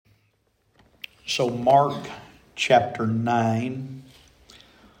So Mark chapter 9,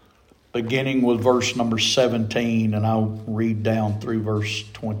 beginning with verse number 17, and I'll read down through verse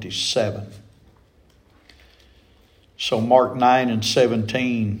 27. So Mark 9 and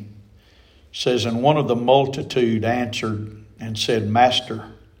 17 says, And one of the multitude answered and said,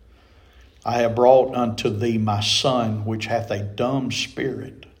 Master, I have brought unto thee my son, which hath a dumb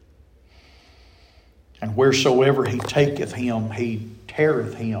spirit. And wheresoever he taketh him, he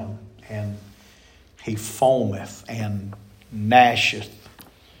teareth him, and he foameth and gnasheth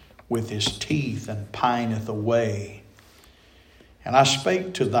with his teeth and pineth away. And I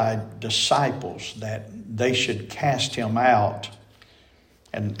spake to thy disciples that they should cast him out,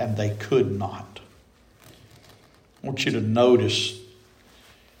 and they could not. I want you to notice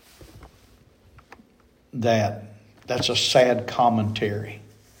that that's a sad commentary.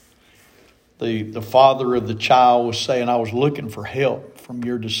 The father of the child was saying, I was looking for help from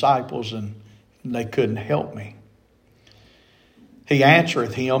your disciples, and they couldn't help me. He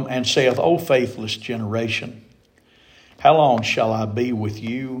answereth him and saith, O faithless generation, how long shall I be with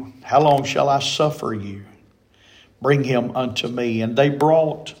you? How long shall I suffer you? Bring him unto me. And they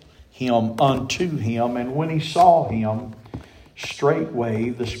brought him unto him. And when he saw him, straightway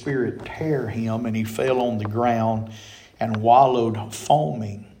the spirit tear him, and he fell on the ground and wallowed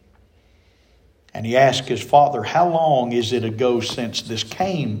foaming. And he asked his father, How long is it ago since this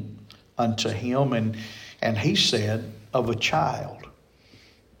came unto him? And he said, Of a child.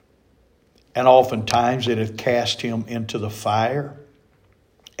 And oftentimes it hath cast him into the fire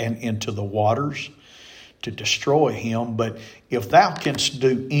and into the waters to destroy him. But if thou canst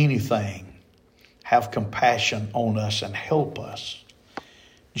do anything, have compassion on us and help us.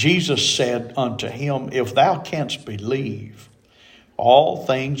 Jesus said unto him, If thou canst believe, all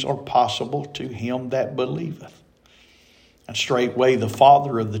things are possible to him that believeth. And straightway the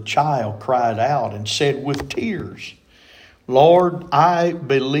father of the child cried out and said with tears, Lord, I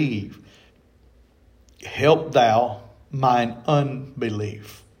believe. Help thou mine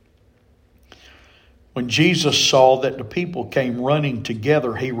unbelief. When Jesus saw that the people came running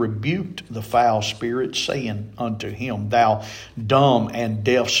together, he rebuked the foul spirit, saying unto him, Thou dumb and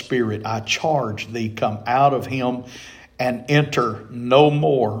deaf spirit, I charge thee, come out of him, and enter no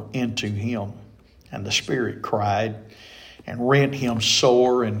more into him. And the spirit cried and rent him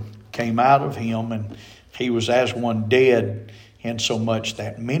sore, and came out of him, and he was as one dead, insomuch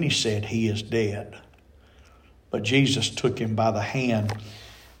that many said, He is dead. But Jesus took him by the hand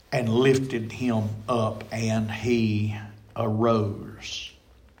and lifted him up, and he arose.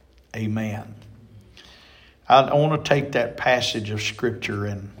 Amen. I want to take that passage of Scripture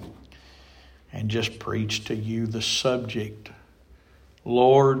and just preach to you the subject,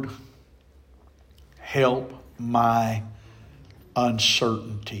 Lord, help my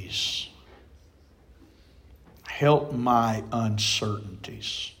uncertainties. Help my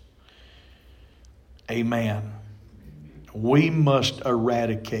uncertainties. Amen. We must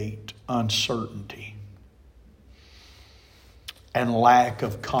eradicate uncertainty and lack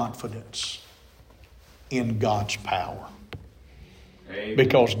of confidence in God's power. Amen.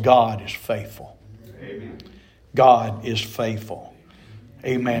 Because God is faithful. Amen. God is faithful.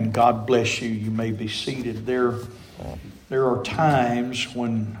 Amen. God bless you. You may be seated. There are times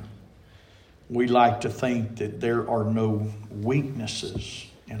when we like to think that there are no weaknesses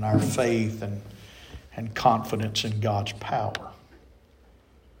in our faith and confidence in God's power.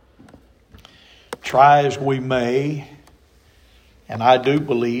 Try as we may, and I do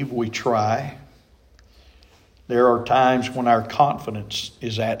believe we try, there are times when our confidence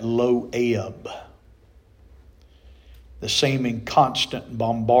is at low ebb. The seeming constant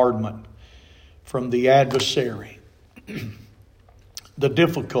bombardment from the adversary, the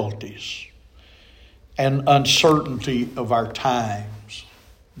difficulties and uncertainty of our times,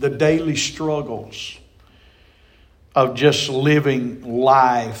 the daily struggles of just living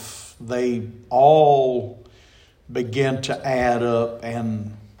life, they all begin to add up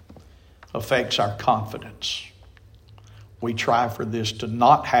and affects our confidence. We try for this to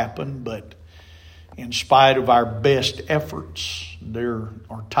not happen, but in spite of our best efforts, there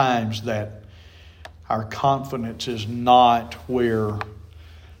are times that our confidence is not where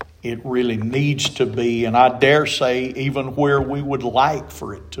it really needs to be, and I dare say even where we would like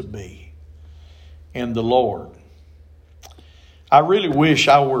for it to be in the Lord. I really wish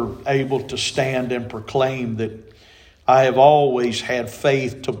I were able to stand and proclaim that I have always had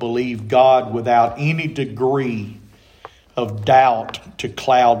faith to believe God without any degree of doubt to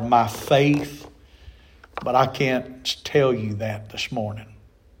cloud my faith, but I can't tell you that this morning,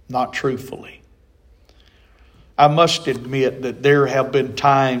 not truthfully. I must admit that there have been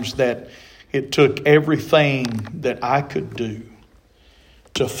times that It took everything that I could do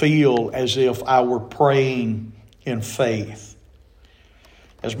to feel as if I were praying in faith.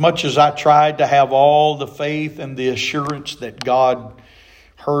 As much as I tried to have all the faith and the assurance that God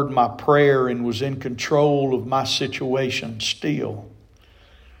heard my prayer and was in control of my situation, still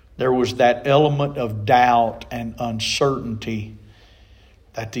there was that element of doubt and uncertainty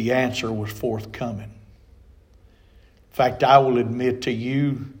that the answer was forthcoming. In fact, I will admit to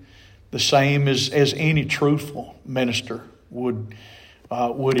you, the same as any truthful minister would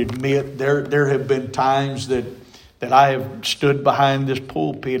admit, there have been times that I have stood behind this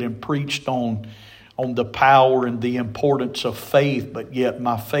pulpit and preached on the power and the importance of faith, but yet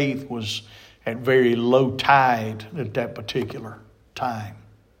my faith was at very low tide at that particular time.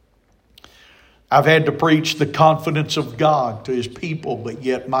 I've had to preach the confidence of God to His people, but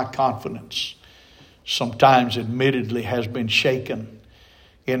yet my confidence sometimes admittedly has been shaken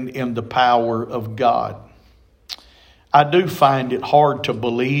in the power of God. I do find it hard to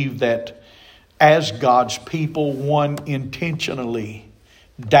believe that as God's people, one intentionally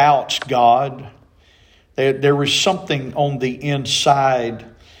doubts God. There is something on the inside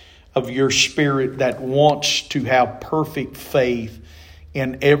of your spirit that wants to have perfect faith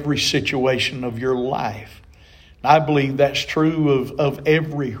in every situation of your life. I believe that's true of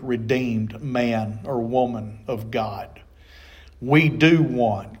every redeemed man or woman of God. We do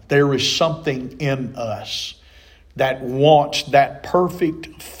want, there is something in us that wants that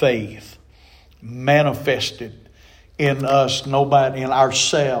perfect faith manifested in us, in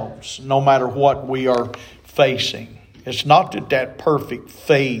ourselves, no matter what we are facing. It's not that perfect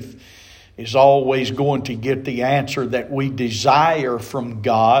faith is always going to get the answer that we desire from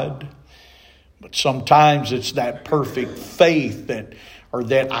God, but sometimes it's that perfect faith that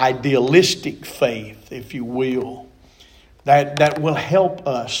idealistic faith, if you will, that will help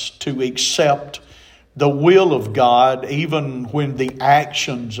us to accept the will of God, even when the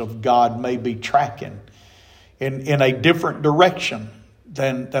actions of God may be tracking in a different direction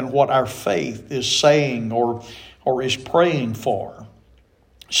than what our faith is saying or is praying for.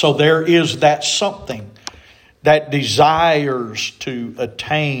 So there is that something that desires to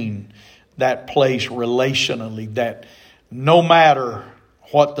attain that place relationally, that no matter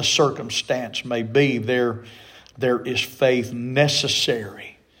what the circumstance may be, there is faith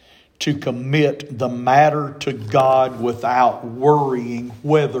necessary to commit the matter to God without worrying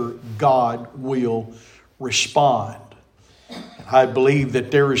whether God will respond. I believe that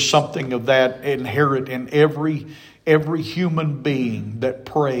there is something of that inherent in every human being that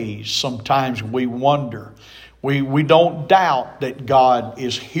prays. Sometimes we wonder. We don't doubt that God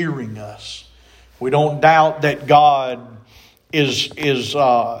is hearing us. We don't doubt that God is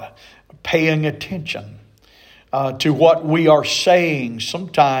paying attention to what we are saying.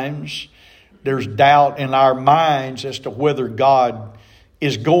 Sometimes there's doubt in our minds as to whether God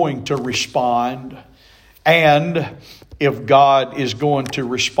is going to respond, and if God is going to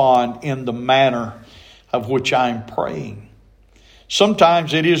respond in the manner of which I'm praying.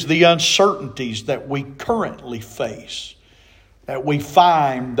 Sometimes it is the uncertainties that we currently face that we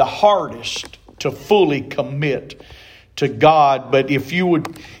find the hardest to fully commit to God. But if you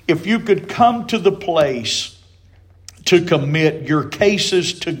could come to the place to commit your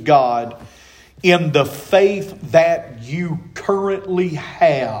cases to God in the faith that you currently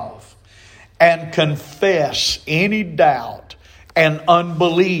have, and confess any doubt and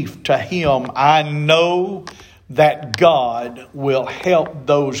unbelief to Him, I know that God will help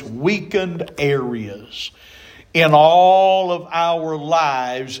those weakened areas in all of our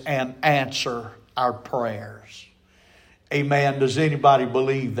lives and answer our prayers. Amen. Does anybody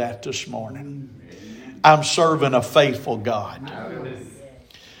believe that this morning? I'm serving a faithful God.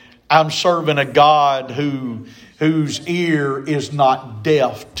 I'm serving a God whose ear is not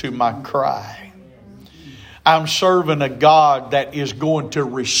deaf to my cry. I'm serving a God that is going to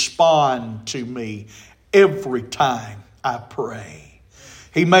respond to me every time I pray.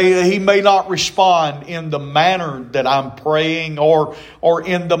 He may not respond in the manner that I'm praying or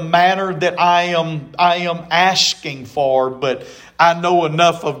in the manner that I am asking for, but I know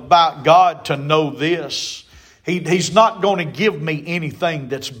enough about God to know this. He's not going to give me anything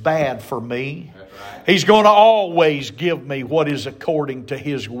that's bad for me. He's going to always give me what is according to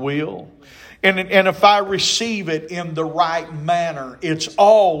His will. And if I receive it in the right manner, it's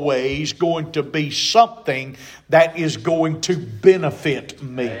always going to be something that is going to benefit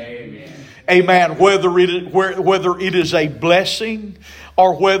me. Amen. Amen. Whether it is a blessing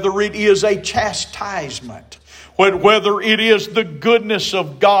or whether it is a chastisement, Whether it is the goodness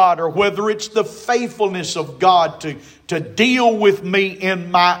of God or whether it's the faithfulness of God to deal with me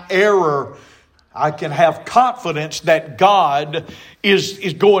in my error, I can have confidence that God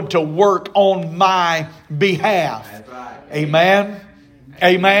is going to work on my behalf. Amen.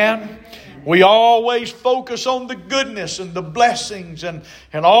 Amen. We always focus on the goodness and the blessings and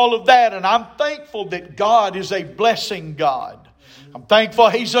all of that. And I'm thankful that God is a blessing God. I'm thankful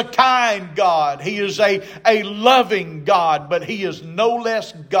He's a kind God. He is a loving God, but He is no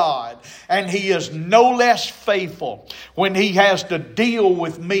less God. And He is no less faithful when He has to deal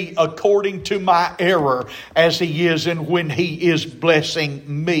with me according to my error as He is and when He is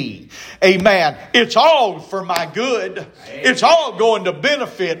blessing me. Amen. It's all for my good. It's all going to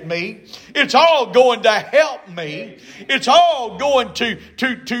benefit me. It's all going to help me. It's all going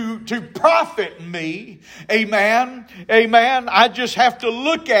to profit me. Amen. Amen. I just have to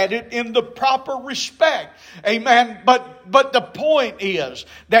look at it in the proper respect. Amen. But the point is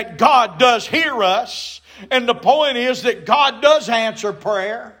that God does hear us. And the point is that God does answer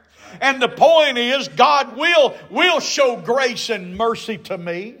prayer. And the point is God will show grace and mercy to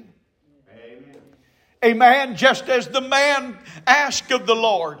me. Amen. Just as the man asked of the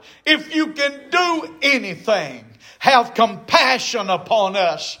Lord, if you can do anything, have compassion upon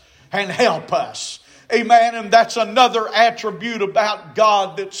us and help us. Amen. And that's another attribute about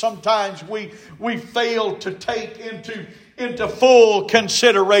God that sometimes we fail to take into full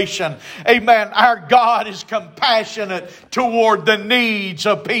consideration. Amen. Our God is compassionate toward the needs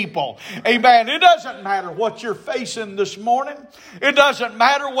of people. Amen. It doesn't matter what you're facing this morning. It doesn't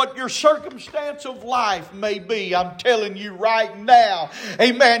matter what your circumstance of life may be. I'm telling you right now.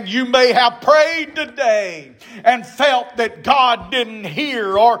 Amen. You may have prayed today and felt that God didn't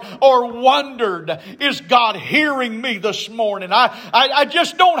hear or wondered, is God hearing me this morning? I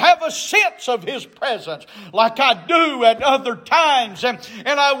just don't have a sense of His presence like I do at other times. And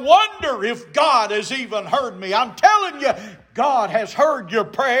I wonder if God has even heard me. I'm telling you, God has heard your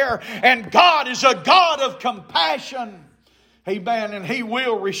prayer, and God is a God of compassion. Amen. And He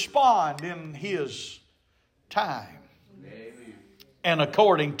will respond in His time. Amen. And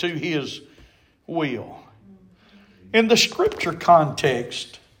according to His will. In the scripture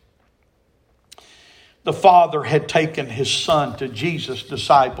context, the Father had taken His Son to Jesus'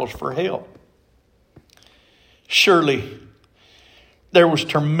 disciples for help. Surely there was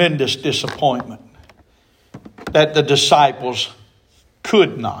tremendous disappointment that the disciples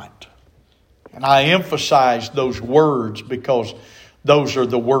could not. And I emphasize those words because those are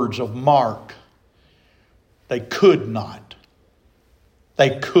the words of Mark. They could not.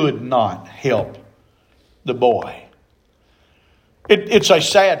 They could not help the boy. It's a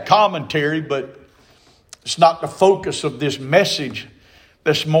sad commentary, but it's not the focus of this message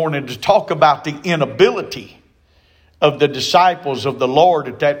this morning to talk about the inability of the disciples of the Lord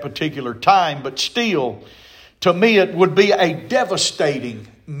at that particular time. But still, to me, it would be a devastating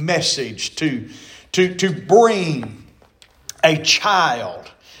message to bring a child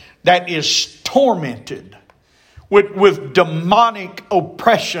that is tormented with demonic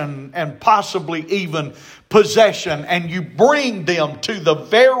oppression and possibly even possession, and you bring them to the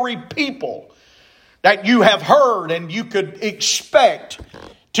very people that you have heard and you could expect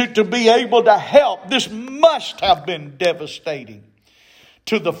to be able to help. This must have been devastating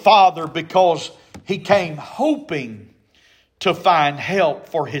to the Father, because He came hoping to find help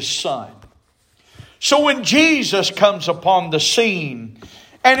for His Son. So when Jesus comes upon the scene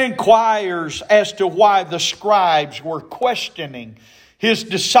and inquires as to why the scribes were questioning His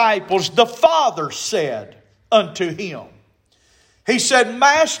disciples, the Father said unto Him, He said,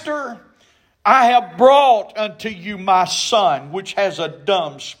 Master, I have brought unto you my son, which has a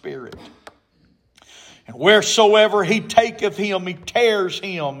dumb spirit. And wheresoever he taketh him, he tears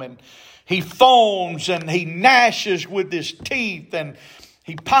him, and he foams, and he gnashes with his teeth, and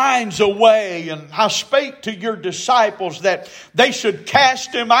he pines away. And I spake to your disciples that they should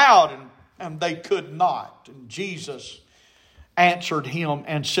cast him out, and they could not. And Jesus answered him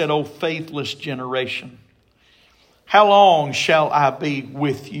and said, O faithless generation, how long shall I be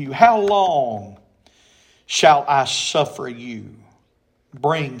with you? How long shall I suffer you?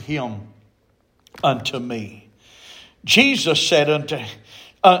 Bring him unto me. Jesus said unto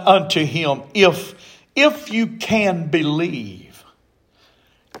him, if you can believe,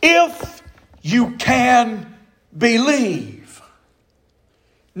 if you can believe.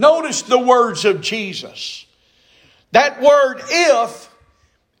 Notice the words of Jesus. That word if,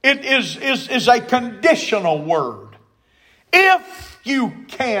 it is a conditional word. If you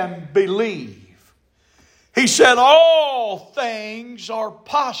can believe. He said all things are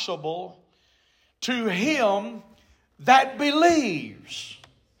possible to him that believes.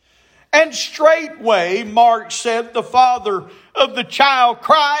 And straightway, Mark said, the father of the child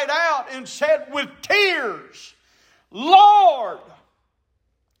cried out and said with tears, Lord,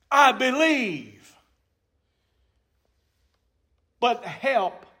 I believe, but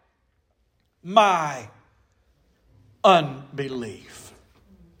help my unbelief.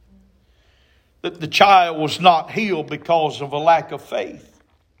 That the child was not healed because of a lack of faith.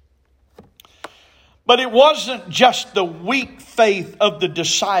 But it wasn't just the weak faith of the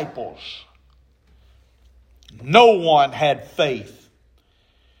disciples. No one had faith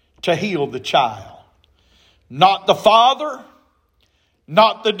to heal the child. Not the father,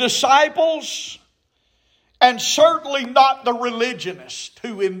 not the disciples, and certainly not the religionists,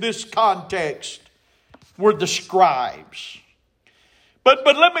 who in this context were the scribes. But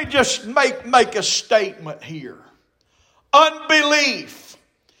let me just make a statement here. Unbelief,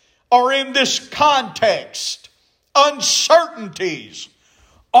 or in this context, uncertainties,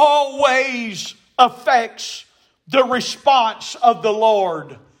 always affects the response of the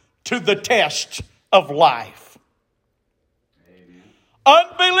Lord to the test of life. Amen.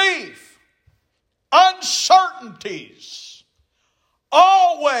 Unbelief, uncertainties,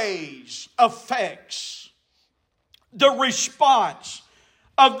 always affects the response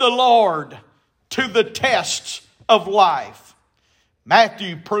of the Lord to the tests of life.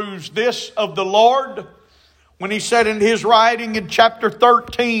 Matthew proves this of the Lord when he said in his writing in chapter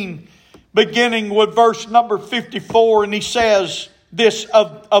 13, beginning with verse number 54, and he says this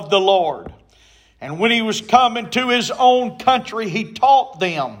of the Lord. And when he was come into his own country, he taught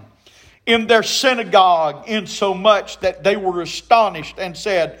them in their synagogue, insomuch that they were astonished and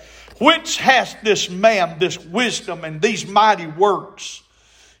said, Whence hath this man this wisdom and these mighty works?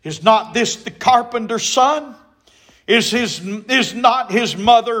 Is not this the carpenter's son? Is not his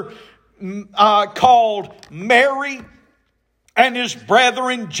mother called Mary, and his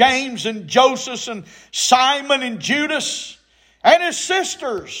brethren James and Joseph and Simon and Judas, and his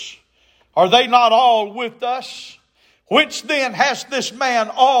sisters? Are they not all with us? Whence then has this man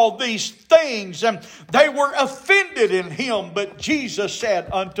all these things? And they were offended in him. But Jesus said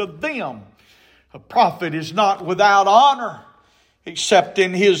unto them, A prophet is not without honor, except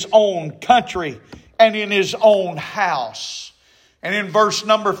in his own country and in his own house. And in verse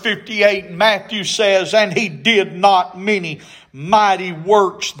number 58, Matthew says, And he did not many mighty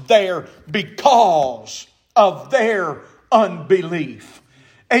works there because of their unbelief.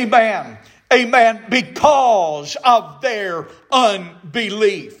 Amen. Amen. Because of their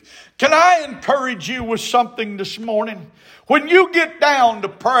unbelief. Can I encourage you with something this morning? When you get down to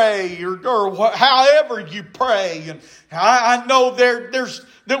pray or however you pray, and I know there's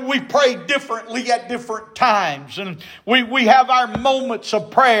that we pray differently at different times. And we have our moments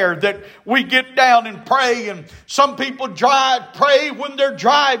of prayer that we get down and pray. And some people pray when they're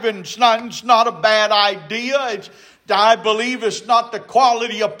driving. It's not a bad idea. I believe it's not the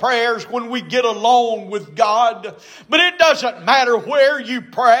quality of prayers when we get alone with God. But it doesn't matter where you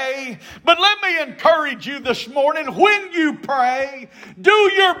pray. But let me encourage you this morning, when you pray, do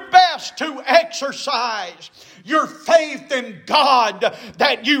your best to exercise your faith in God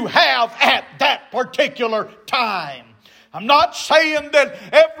that you have at that particular time. I'm not saying that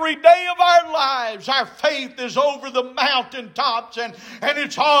every day of our lives our faith is over the mountaintops and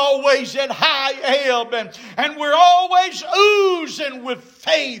it's always at high ebb and we're always oozing with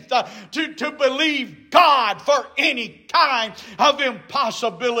faith to believe God for any kind of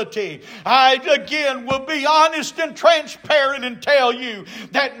impossibility. I again will be honest and transparent and tell you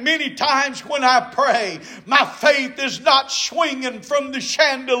that many times when I pray, my faith is not swinging from the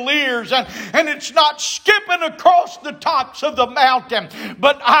chandeliers and it's not skipping across the tops of the mountain.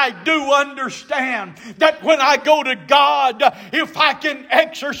 But I do understand that when I go to God, if I can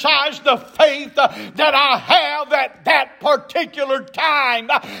exercise the faith that I have at that particular time,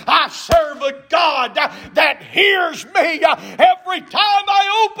 I serve a God that hears me every time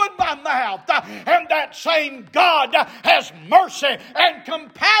I open my mouth. And that same God has mercy and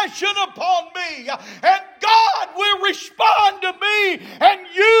compassion upon me. And God will respond to me and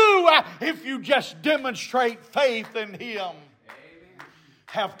you if you just demonstrate faith in Him. Amen.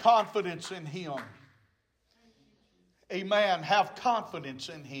 Have confidence in Him. Amen. Have confidence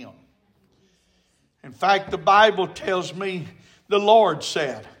in Him. In fact, the Bible tells me, the Lord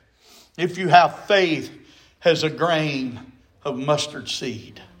said, if you have faith as a grain of mustard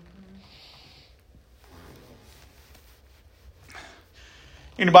seed.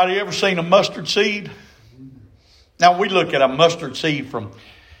 Anybody ever seen a mustard seed? Now we look at a mustard seed from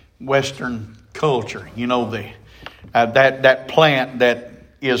Western culture. You know, that plant that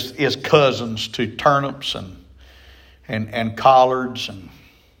is cousins to turnips and collards. And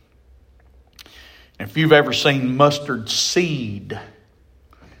if you've ever seen mustard seed,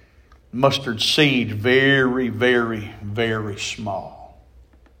 very, very, very small,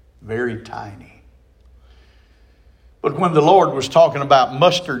 very tiny. But when the Lord was talking about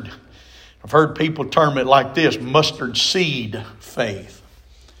mustard, I've heard people term it like this: mustard seed faith.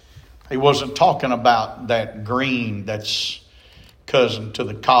 He wasn't talking about that green that's cousin to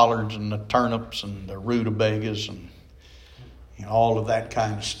the collards and the turnips and the rutabagas and all of that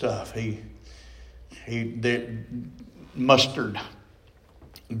kind of stuff. The mustard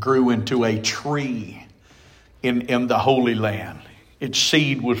grew into a tree in the Holy Land. Its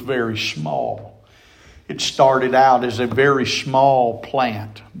seed was very small. It started out as a very small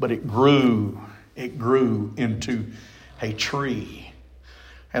plant, but it grew into a tree.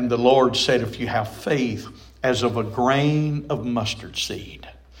 And the Lord said, if you have faith as of a grain of mustard seed,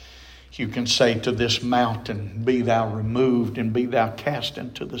 you can say to this mountain, be thou removed and be thou cast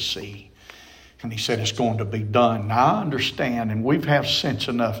into the sea. And he said, it's going to be done. Now I understand, and we've had sense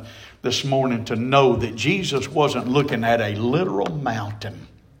enough this morning to know that Jesus wasn't looking at a literal mountain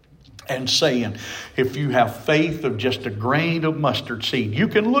and saying, if you have faith of just a grain of mustard seed, you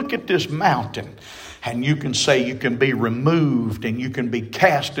can look at this mountain and you can say you can be removed and you can be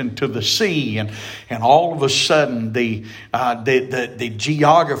cast into the sea. And all of a sudden the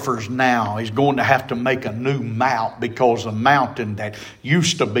geographers now is going to have to make a new mount, because the mountain that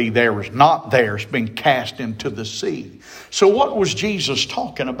used to be there is not there. It's been cast into the sea. So what was Jesus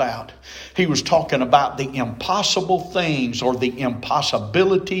talking about? He was talking about the impossible things or the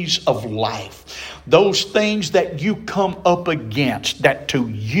impossibilities of life. Those things that you come up against that to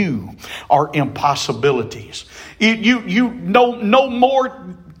you are impossibilities. No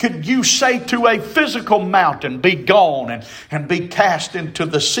more could you say to a physical mountain, be gone and be cast into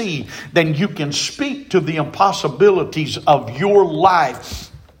the sea, than you can speak to the impossibilities of your life.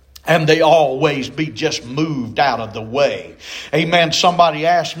 And they always be just moved out of the way. Amen. Somebody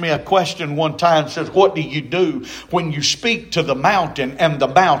asked me a question one time, says, what do you do when you speak to the mountain and the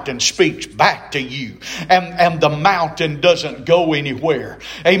mountain speaks back to you and the mountain doesn't go anywhere?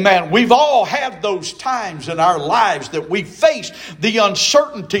 Amen. We've all had those times in our lives that we face the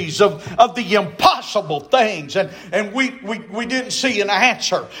uncertainties of the impossible things, and we didn't see an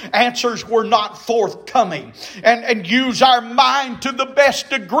answer. Answers were not forthcoming, and use our mind to the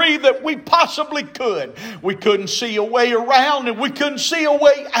best degree that we possibly could. We couldn't see a way around, and we couldn't see a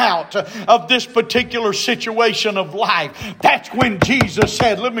way out of this particular situation of life. That's when Jesus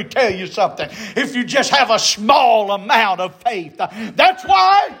said, let me tell you something. If you just have a small amount of faith, that's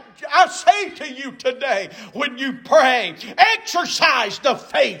why I say to you today, when you pray, exercise the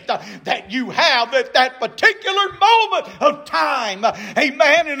faith that you have at that particular moment of time.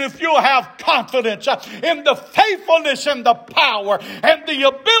 Amen. And if you'll have confidence in the faithfulness and the power and the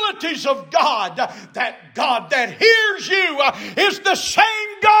abilities of God, that God that hears you is the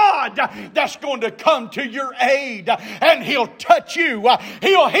same God that's going to come to your aid, and He'll touch you.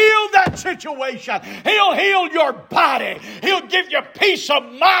 He'll heal that situation. He'll heal your body. He'll give you peace of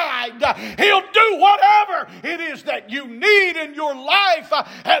mind. He'll do whatever it is that you need in your life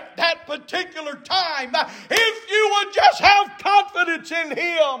at that particular time, if you would just have confidence in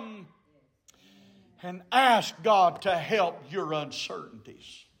Him and ask God to help your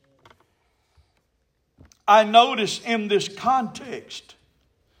uncertainties. I notice in this context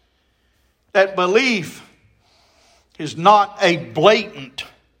that belief is not a blatant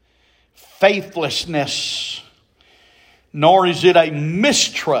faithlessness, nor is it a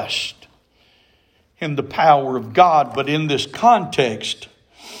mistrust in the power of God. But in this context,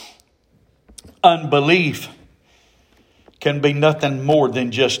 unbelief can be nothing more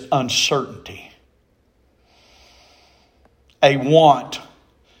than just uncertainty, a want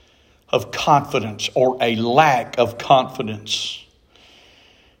of confidence or a lack of confidence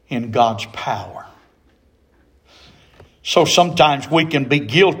in God's power. So sometimes we can be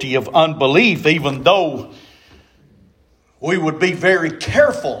guilty of unbelief, even though we would be very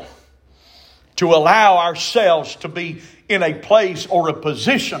careful to allow ourselves to be in a place or a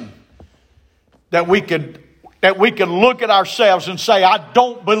position that we could look at ourselves and say, I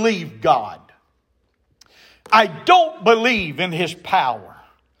don't believe God. I don't believe in His power.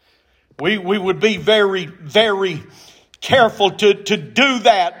 We would be very, very careful to do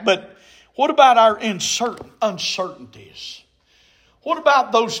that. But what about our uncertainties? What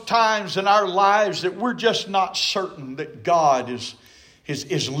about those times in our lives that we're just not certain that God is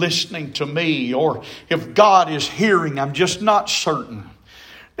listening to me, or if God is hearing? I'm just not certain.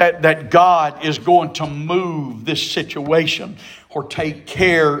 that God is going to move this situation or take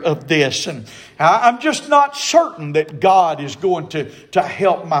care of this. And I'm just not certain that God is going to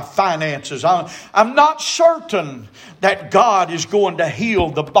help my finances. I'm not certain that God is going to heal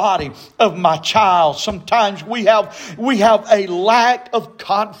the body of my child. Sometimes we have a lack of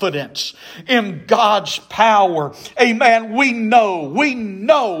confidence in God's power. Amen. We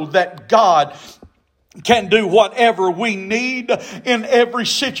know that God can do whatever we need in every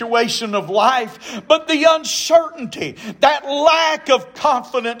situation of life. But the uncertainty, that lack of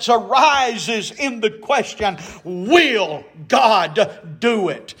confidence arises in the question, will God do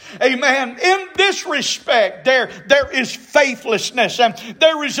it? Amen. In this respect, there is faithlessness and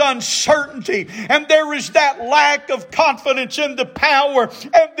there is uncertainty and there is that lack of confidence in the power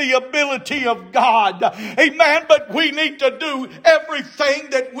and the ability of God. Amen. But we need to do everything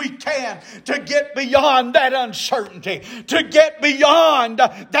that we can to get beyond that uncertainty, to get beyond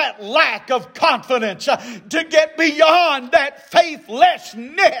that lack of confidence, to get beyond that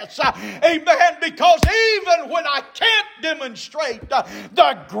faithlessness. Amen. Because even when I can't demonstrate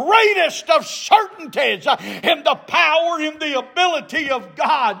the greatest of certainties in the power, in the ability of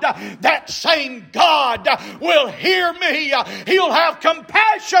God, that same God will hear me. He'll have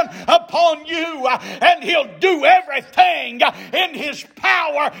compassion upon you and He'll do everything in His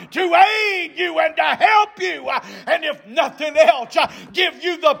power to aid you and to help you, and if nothing else, give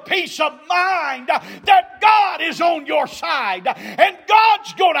you the peace of mind that God is on your side and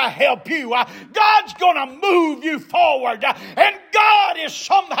God's going to help you. God's going to move you forward and God is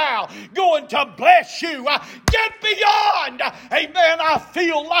somehow going to bless you. Get beyond. Amen. I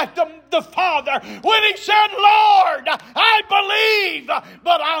feel like the Father when He said, Lord, I believe,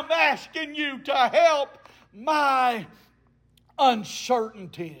 but I'm asking you to help my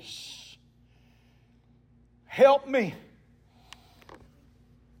uncertainties. Help me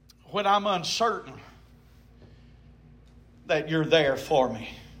when I'm uncertain that You're there for me.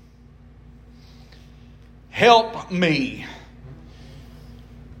 Help me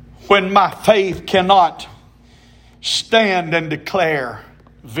when my faith cannot stand and declare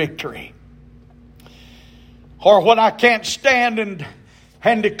victory. Or when I can't stand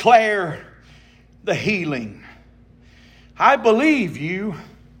and declare the healing. I believe You.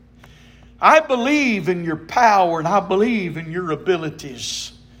 I believe in Your power and I believe in Your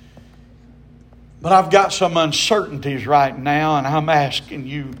abilities. But I've got some uncertainties right now and I'm asking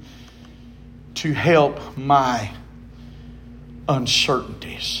You to help my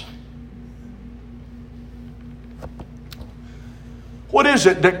uncertainties. What is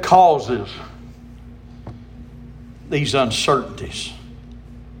it that causes these uncertainties?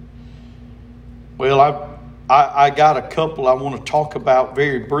 Well, I got a couple I want to talk about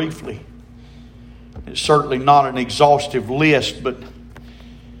very briefly. It's certainly not an exhaustive list, but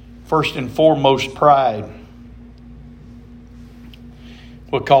first and foremost, pride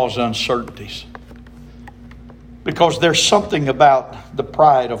will cause uncertainties. Because there's something about the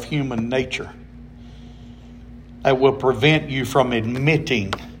pride of human nature that will prevent you from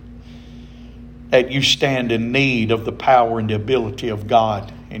admitting that you stand in need of the power and the ability of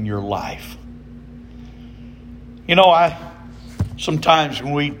God in your life. You know, sometimes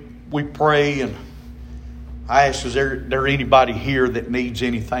when we pray and I ask, is there anybody here that needs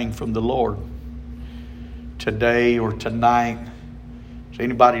anything from the Lord today or tonight? Does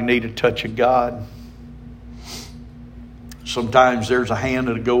anybody need a touch of God? Sometimes there's a hand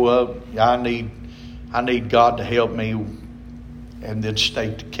that'll go up. I need God to help me, and then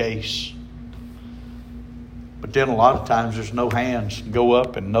state the case. But then a lot of times there's no hands go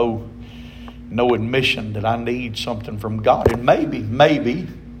up and no admission that I need something from God. And maybe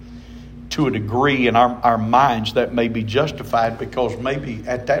to a degree in our minds that may be justified because maybe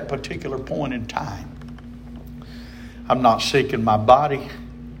at that particular point in time I'm not sick in my body.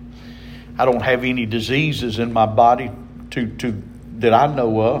 I don't have any diseases in my body to that I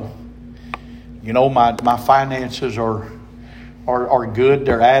know of. You know, my finances are good.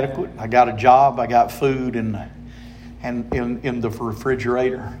 They're adequate. I got a job. I got food in the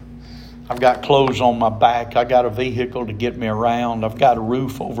refrigerator. I've got clothes on my back. I got a vehicle to get me around. I've got a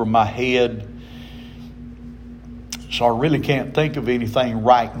roof over my head. So I really can't think of anything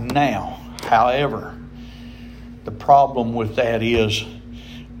right now. However, the problem with that is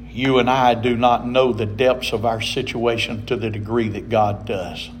you and I do not know the depths of our situation to the degree that God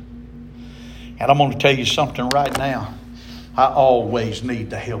does. And I'm going to tell you something right now. I always need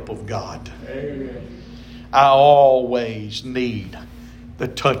the help of God. Amen. I always need the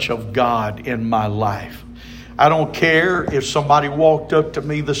touch of God in my life. I don't care if somebody walked up to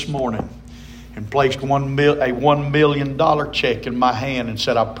me this morning and placed a $1 million check in my hand and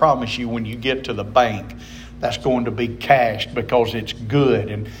said, I promise you when you get to the bank, that's going to be cashed because it's good.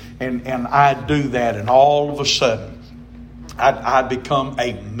 And I do that, and all of a sudden, I become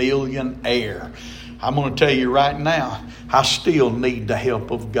a millionaire. I'm going to tell you right now, I still need the help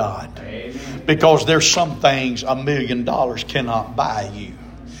of God. Amen. Because there's some things $1 million cannot buy you.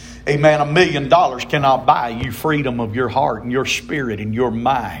 Amen. $1 million cannot buy you freedom of your heart and your spirit and your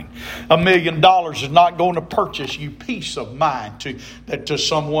mind. $1 million is not going to purchase you peace of mind to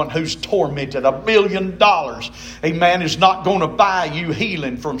someone who's tormented. $1 million, amen, is not going to buy you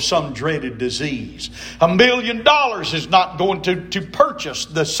healing from some dreaded disease. $1 million is not going to purchase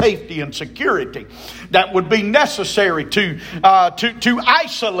the safety and security that would be necessary to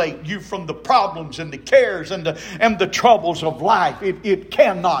isolate you from the problems and the cares and the troubles of life. It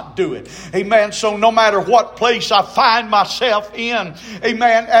cannot do it. Amen. So no matter what place I find myself in,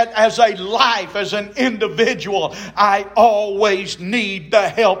 amen, as a life, as an individual, I always need the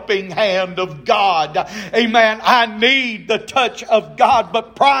helping hand of God. Amen. I need the touch of God.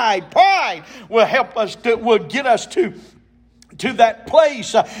 But pride will help us, will get us to that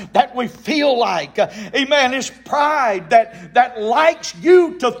place that we feel like. Amen. It's pride that likes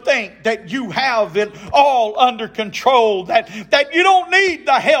you to think that you have it all under control, that you don't need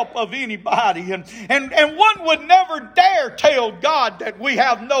the help of anybody. And one would never dare tell God that we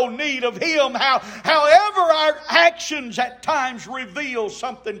have no need of Him. However, our actions at times reveal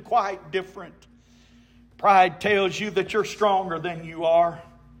something quite different. Pride tells you that you're stronger than you are.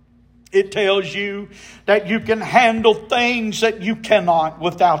 It tells you that you can handle things that you cannot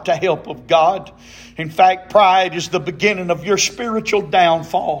without the help of God. In fact, pride is the beginning of your spiritual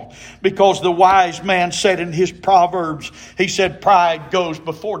downfall, because the wise man said in his Proverbs, he said, pride goes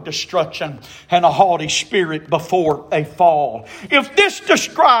before destruction and a haughty spirit before a fall. If this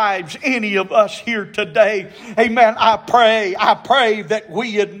describes any of us here today, amen, I pray that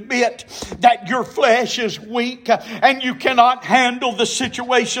we admit that your flesh is weak and you cannot handle the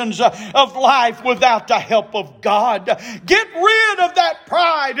situations of life without the help of God. Get rid of that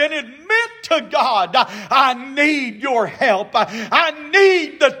pride and admit to God, I need your help. I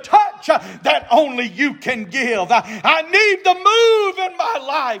need the touch that only you can give. I need the move in my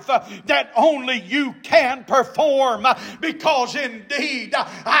life that only you can perform, because indeed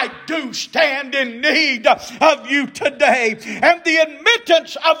I do stand in need of you today. And the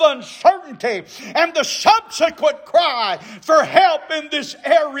admittance of uncertainty and the subsequent cry for help in this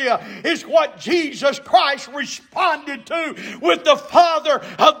area is what Jesus Christ responded to with the father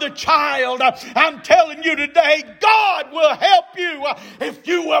of the child. I'm telling you today, God will help you if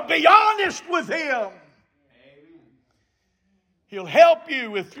you will be honest with Him. He'll help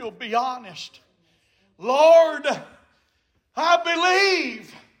you if you'll be honest. Lord, I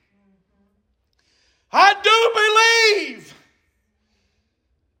believe. I do believe.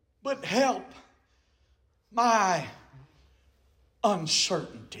 But help my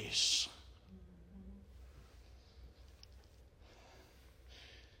uncertainties.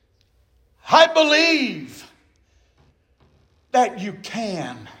 I believe that you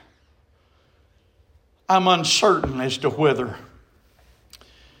can. I'm uncertain as to whether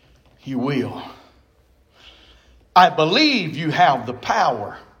you will. I believe you have the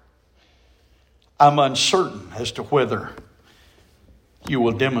power. I'm uncertain as to whether you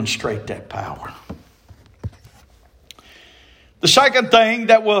will demonstrate that power. The second thing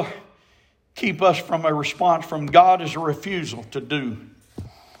that will keep us from a response from God is a refusal to do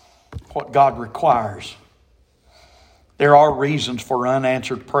what God requires. There are reasons for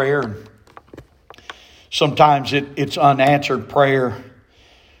unanswered prayer. Sometimes it's unanswered prayer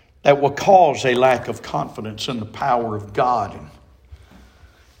that will cause a lack of confidence in the power of God.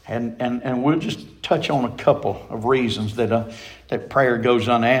 And we'll just touch on a couple of reasons that prayer goes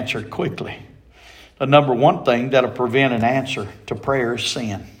unanswered quickly. The number one thing that'll prevent an answer to prayer is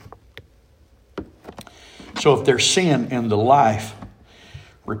sin. So if there's sin in the life,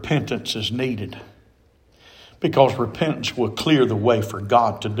 repentance is needed, because repentance will clear the way for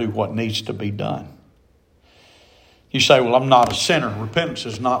God to do what needs to be done. You say, well, I'm not a sinner. Repentance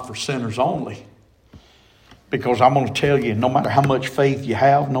is not for sinners only. Because I'm going to tell you, no matter how much faith you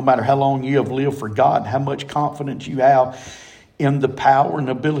have, no matter how long you have lived for God, how much confidence you have in the power and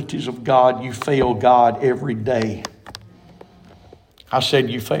abilities of God, you fail God every day. I said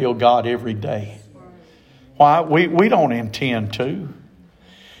you fail God every day. Why? We don't intend to.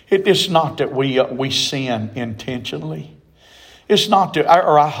 It's not that we sin intentionally. It's not that,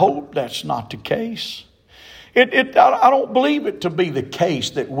 or I hope that's not the case. I don't believe it to be the case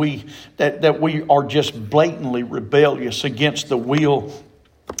that we are just blatantly rebellious against the will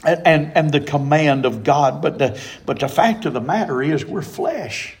and the command of God. But the fact of the matter is we're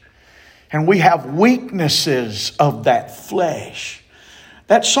flesh. And we have weaknesses of that flesh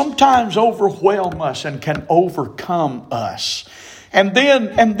that sometimes overwhelm us and can overcome us. And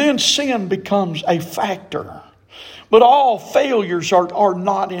then sin becomes a factor. But all failures are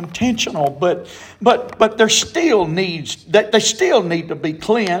not intentional, but they still need to be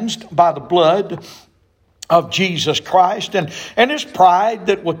cleansed by the blood of Jesus Christ. And it's pride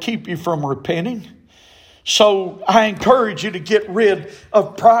that will keep you from repenting. So I encourage you to get rid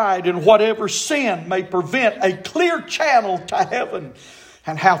of pride and whatever sin may prevent a clear channel to heaven,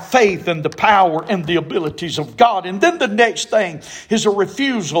 and have faith in the power and the abilities of God. And then the next thing is a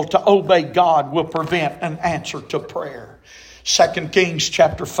refusal to obey God will prevent an answer to prayer. 2 Kings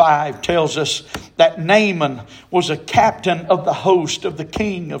chapter 5 tells us that Naaman was a captain of the host of the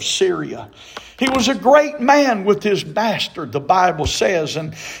king of Syria. He was a great man with his master, the Bible says,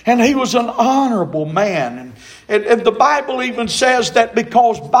 and he was an honorable man. And the Bible even says that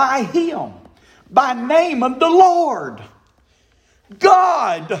because by him, by Naaman the Lord,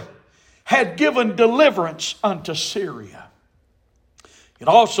 God had given deliverance unto Syria. It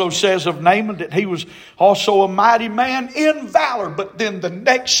also says of Naaman that he was also a mighty man in valor. But then the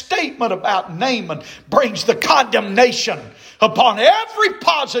next statement about Naaman brings the condemnation upon every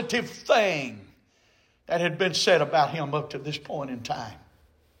positive thing that had been said about him up to this point in time.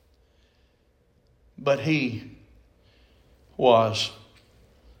 But he was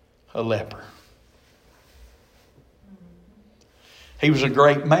a leper. He was a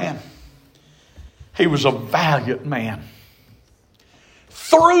great man. He was a valiant man.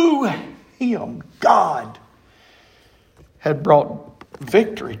 Through him, God had brought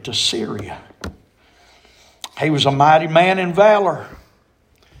victory to Syria. He was a mighty man in valor.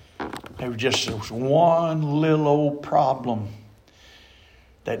 There was just one little old problem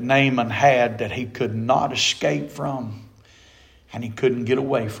that Naaman had that he could not escape from and he couldn't get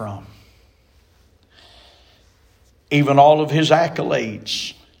away from. Even all of his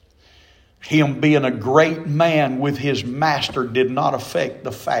accolades, him being a great man with his master, did not affect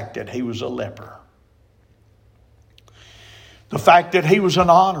the fact that he was a leper. The fact that he was an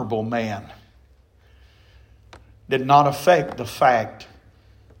honorable man did not affect the fact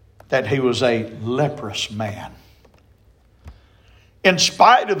that he was a leprous man. In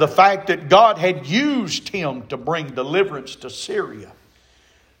spite of the fact that God had used him to bring deliverance to Syria,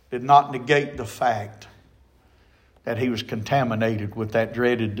 did not negate the fact that he was contaminated with that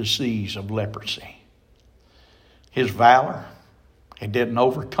dreaded disease of leprosy. His valor, he didn't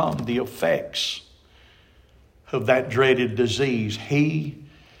overcome the effects of that dreaded disease. He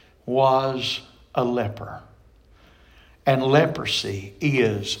was a leper. And leprosy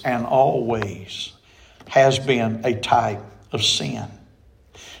is and always has been a type of sin.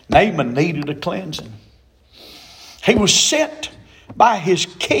 Naaman needed a cleansing. He was sent by his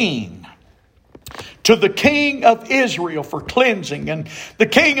king to the king of Israel for cleansing. And the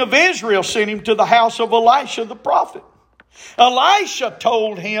king of Israel sent him to the house of Elisha the prophet. Elisha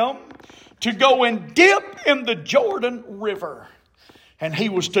told him to go and dip in the Jordan River. And he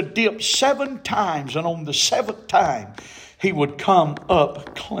was to dip 7 times. And on the 7th time, he would come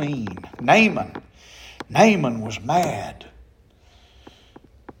up clean. Naaman was mad.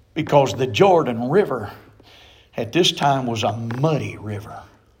 Because the Jordan River at this time was a muddy river.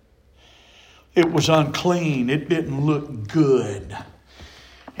 It was unclean. It didn't look good.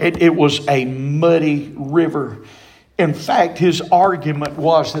 It was a muddy river. In fact, his argument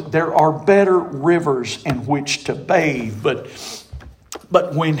was that there are better rivers in which to bathe.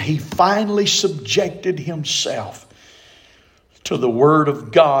 But when he finally subjected himself to the word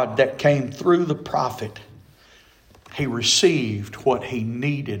of God that came through the prophet, he received what he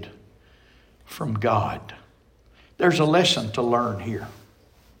needed from God. There's a lesson to learn here.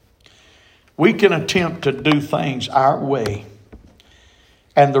 We can attempt to do things our way,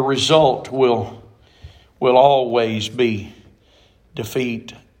 and the result will always be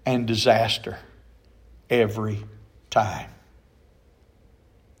defeat and disaster every time.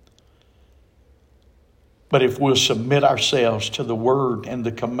 But if we'll submit ourselves to the word and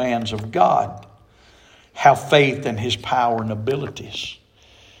the commands of God, have faith in his power and abilities,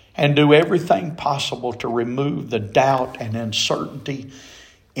 and do everything possible to remove the doubt and uncertainty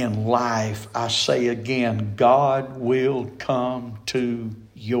in life, I say again, God will come to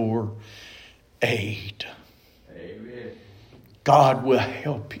your aid. Amen. God will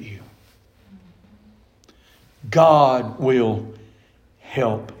help you. God will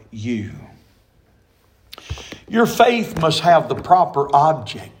help you. Your faith must have the proper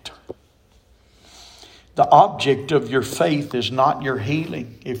object. The object of your faith is not your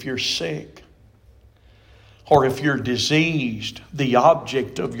healing if you're sick or if you're diseased. The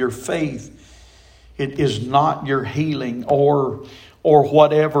object of your faith, it is not your healing or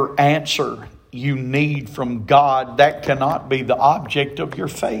whatever answer you need from God. That cannot be the object of your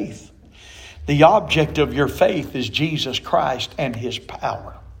faith. The object of your faith is Jesus Christ and His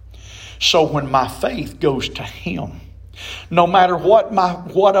power. So when my faith goes to Him, no matter what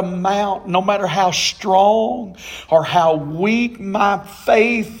amount, no matter how strong or how weak my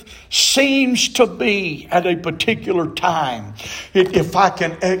faith seems to be at a particular time, if I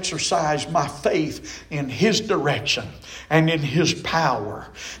can exercise my faith in His direction and in His power,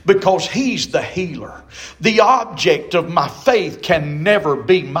 because He's the healer. The object of my faith can never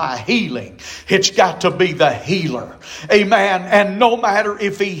be my healing. It's got to be the healer. Amen. And no matter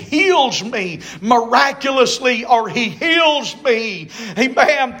if He heals me miraculously or He heals me,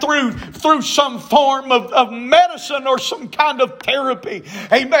 amen, through some form of medicine or some kind of therapy.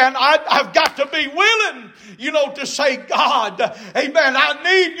 Amen. I've got to be willing, to say, God, amen, I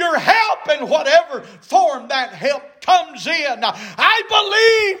need your help in whatever form that help comes in. I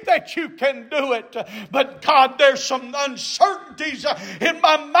believe that you can do it. But God, there's some uncertainties in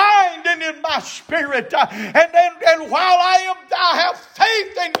my mind and in my spirit. And while I have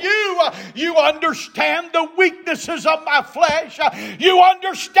faith in you, you understand the weaknesses of my flesh. You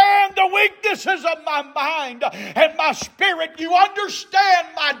understand the weaknesses of my mind and my spirit. You understand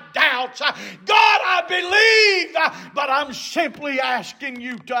my doubts. God, I believe, but I'm simply asking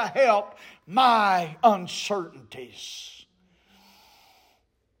you to help my uncertainties.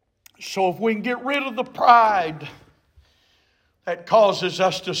 So if we can get rid of the pride that causes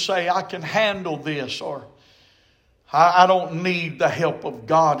us to say, I can handle this, or I don't need the help of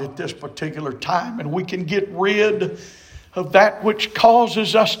God at this particular time, and we can get rid of that which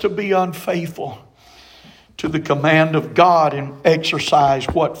causes us to be unfaithful to the command of God and exercise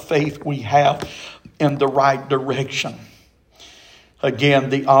what faith we have in the right direction. Again,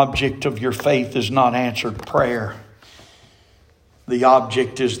 the object of your faith is not answered prayer. The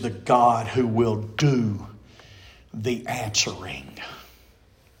object is the God who will do the answering.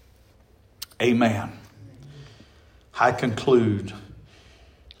 Amen. I conclude.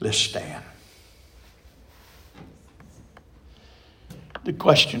 Let's stand. The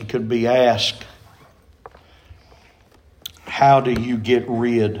question could be asked, how do you get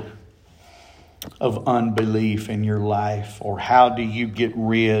rid of unbelief in your life? Or how do you get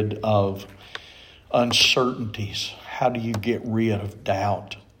rid of uncertainties? How do you get rid of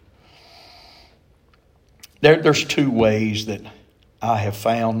doubt? There's two ways that I have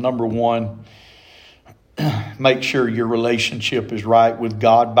found. Number one, make sure your relationship is right with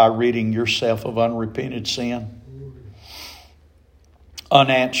God by ridding yourself of unrepented sin.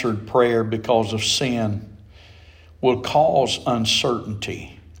 Unanswered prayer because of sin will cause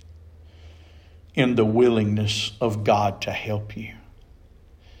uncertainty in the willingness of God to help you.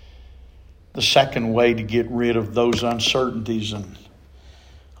 The second way to get rid of those uncertainties and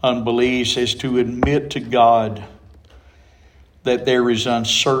unbeliefs is to admit to God that there is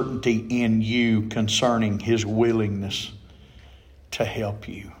uncertainty in you concerning His willingness to help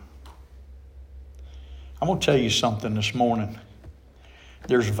you. I'm going to tell you something this morning.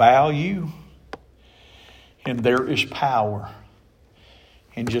 There's value and there is power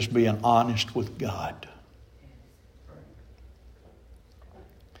in just being honest with God.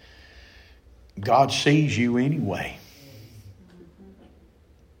 God sees you anyway.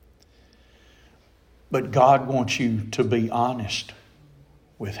 But God wants you to be honest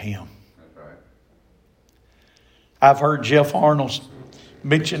with Him. I've heard Jeff Arnold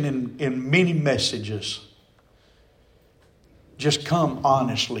mention in many messages, just come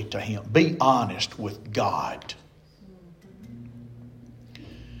honestly to Him. Be honest with God.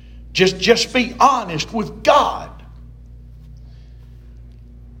 Just be honest with God.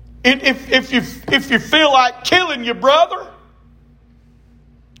 If you feel like killing your brother,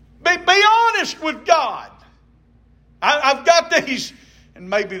 be honest with God. I've got these, and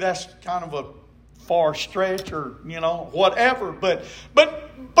maybe that's kind of a far stretch or whatever. But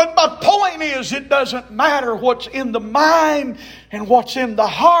my point is, it doesn't matter what's in the mind and what's in the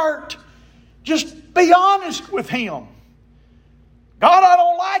heart. Just be honest with Him. God, I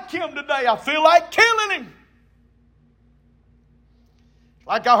don't like him today. I feel like killing him.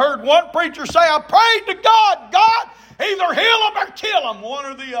 Like I heard one preacher say, I prayed to God, God, either heal him or kill him, one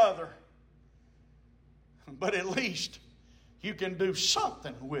or the other. But at least you can do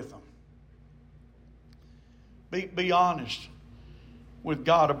something with them. Be honest with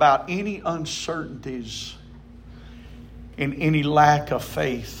God about any uncertainties and any lack of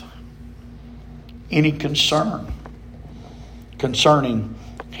faith any concern concerning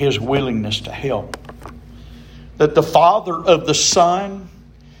His willingness to help. That the Father of the Son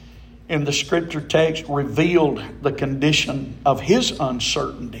in the Scripture text revealed the condition of His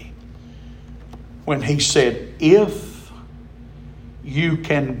uncertainty when He said, if you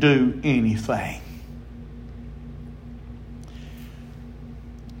can do anything.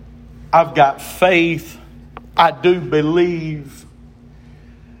 I've got faith. I do believe.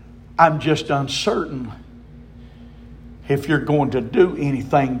 I'm just uncertain if you're going to do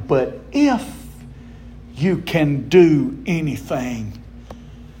anything. But if you can do anything,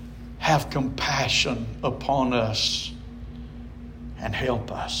 have compassion upon us and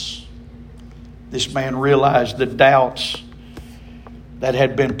help us. This man realized the doubts that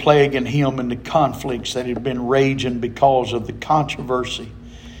had been plaguing him and the conflicts that had been raging because of the controversy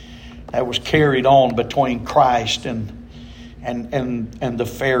that was carried on between Christ and the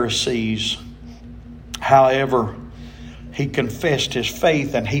Pharisees. However, he confessed his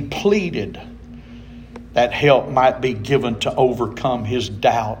faith and he pleaded that help might be given to overcome his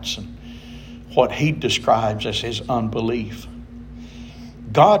doubts and what he describes as his unbelief.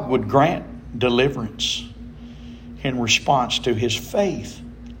 God would grant deliverance in response to his faith.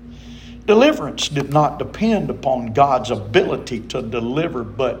 Deliverance did not depend upon God's ability to deliver,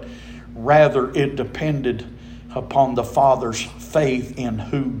 but rather it depended upon the Father's faith in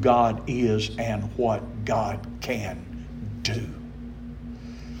who God is and what God can do.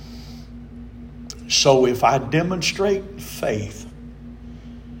 So if I demonstrate faith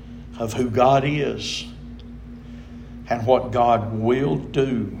of who God is and what God will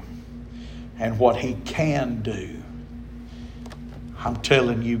do and what He can do, I'm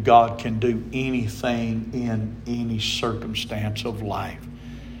telling you, God can do anything in any circumstance of life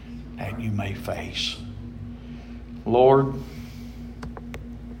that you may face. Lord,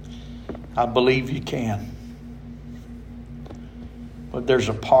 I believe you can. But there's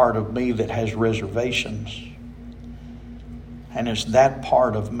a part of me that has reservations. And it's that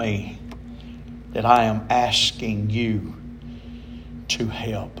part of me that I am asking you to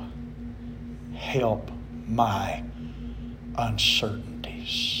help. Help my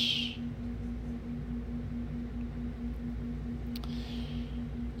uncertainties.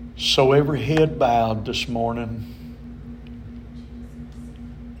 So every head bowed this morning.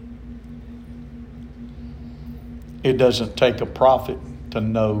 It doesn't take a prophet to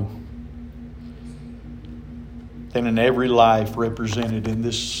know that in every life represented in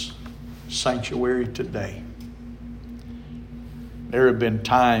this sanctuary today, there have been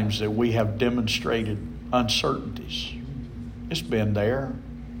times that we have demonstrated uncertainties. It's been there.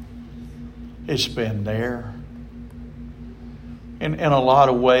 It's been there. In a lot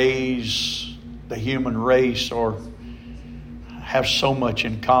of ways, the human race have so much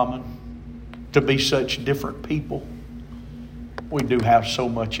in common. To be such different people, we do have so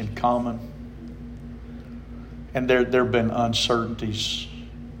much in common. And there have been uncertainties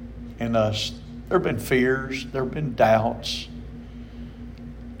in us. There have been fears. There have been doubts.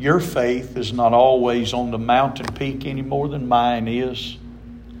 Your faith is not always on the mountain peak any more than mine is.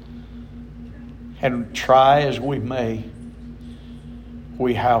 And try as we may,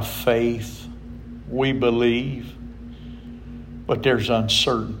 we have faith. We believe. But there's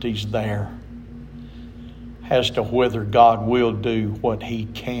uncertainties there as to whether God will do what He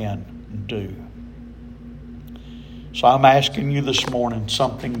can do. So I'm asking you this morning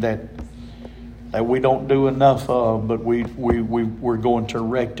something that we don't do enough of, but we're going to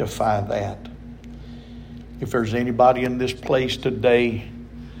rectify that. If there's anybody in this place today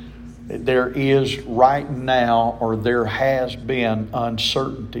that there is right now or there has been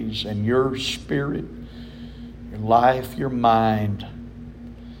uncertainties in your spirit, your life, your mind,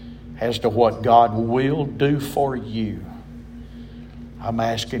 as to what God will do for you, I'm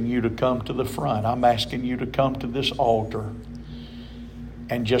asking you to come to the front. I'm asking you to come to this altar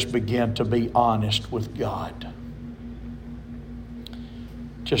and just begin to be honest with God.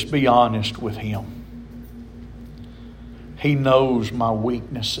 Just be honest with Him. He knows my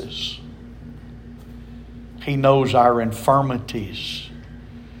weaknesses. He knows our infirmities.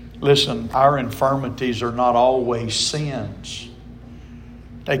 Listen, our infirmities are not always sins.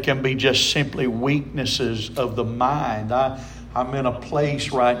 They can be just simply weaknesses of the mind. I'm in a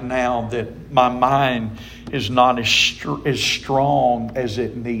place right now that my mind is not as strong as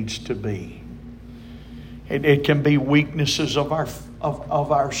it needs to be. It can be weaknesses of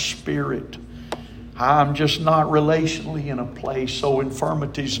our spirit. I'm just not relationally in a place. So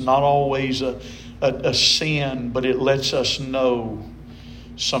infirmity is not always a sin, but it lets us know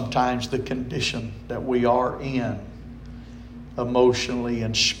sometimes the condition that we are in. emotionally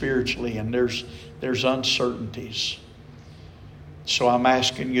and spiritually, and there's uncertainties. So I'm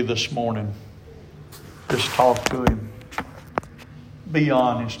asking you this morning, just talk to Him. Be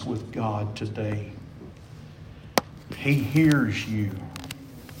honest with God today. He hears you.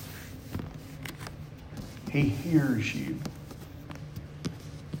 He hears you.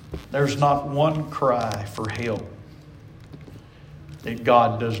 There's not one cry for help that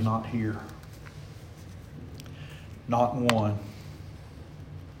God does not hear. Not one.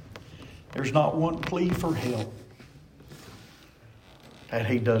 There's not one plea for help that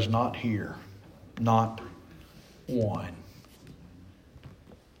He does not hear. Not one.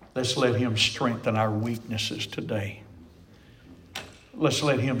 Let's let Him strengthen our weaknesses today. Let's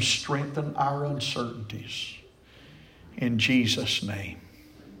let Him strengthen our uncertainties. In Jesus' name.